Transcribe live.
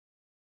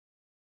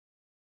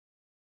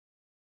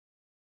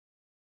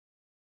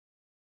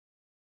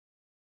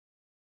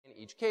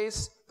In each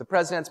case, the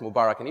presidents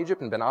Mubarak in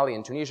Egypt and Ben Ali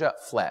in Tunisia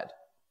fled.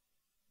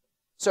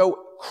 So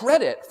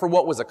credit for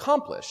what was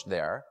accomplished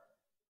there.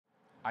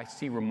 I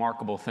see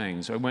remarkable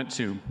things. I went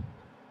to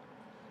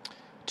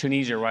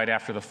Tunisia right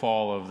after the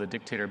fall of the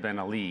dictator Ben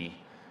Ali.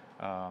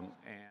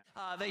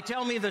 They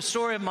tell me the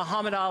story of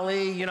Muhammad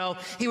Ali. You know,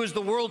 he was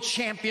the world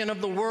champion of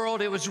the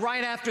world. It was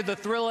right after the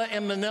Thrilla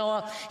in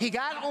Manila. He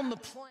got on the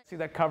plane. See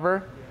that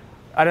cover?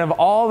 Out of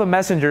all the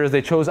messengers,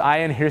 they chose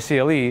Ayaan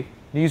Hirsi Ali.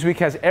 Newsweek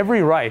has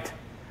every right.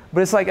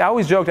 But it's like, I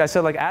always joked, I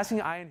said, like, asking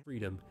Ayaan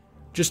freedom.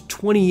 Just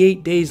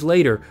 28 days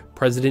later,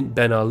 President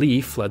Ben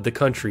Ali fled the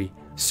country.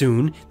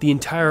 Soon, the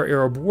entire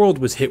Arab world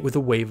was hit with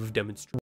a wave of demonstrations.